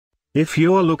If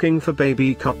you're looking for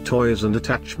baby cot toys and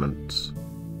attachments,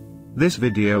 this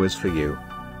video is for you.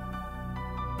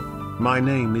 My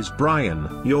name is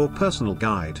Brian, your personal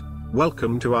guide.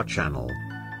 Welcome to our channel.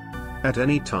 At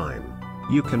any time,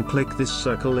 you can click this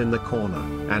circle in the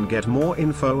corner and get more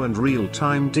info and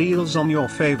real-time deals on your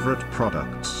favorite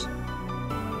products.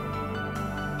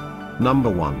 Number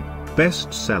 1,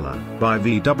 Bestseller by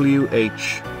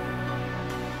VWH.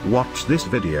 Watch this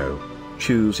video.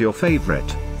 Choose your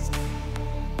favorite.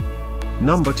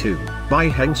 Number 2,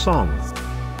 by Hengsong.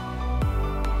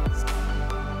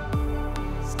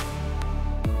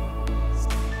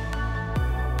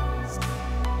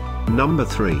 Number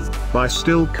 3, by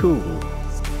StillCool.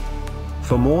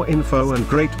 For more info and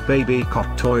great baby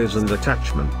cot toys and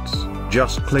attachments,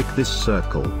 just click this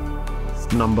circle.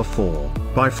 Number 4,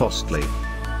 by Fostly.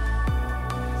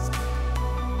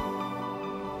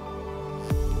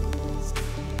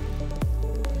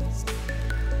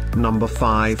 Number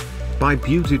 5, by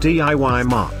Beauty DIY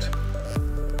Mart.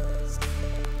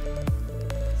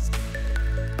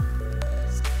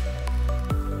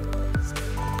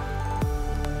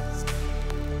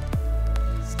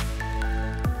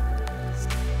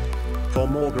 For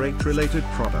more great related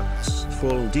products,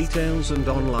 full details and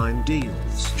online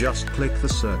deals, just click the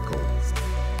circle.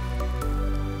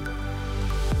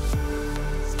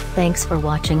 Thanks for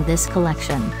watching this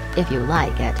collection. If you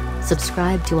like it,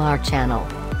 subscribe to our channel.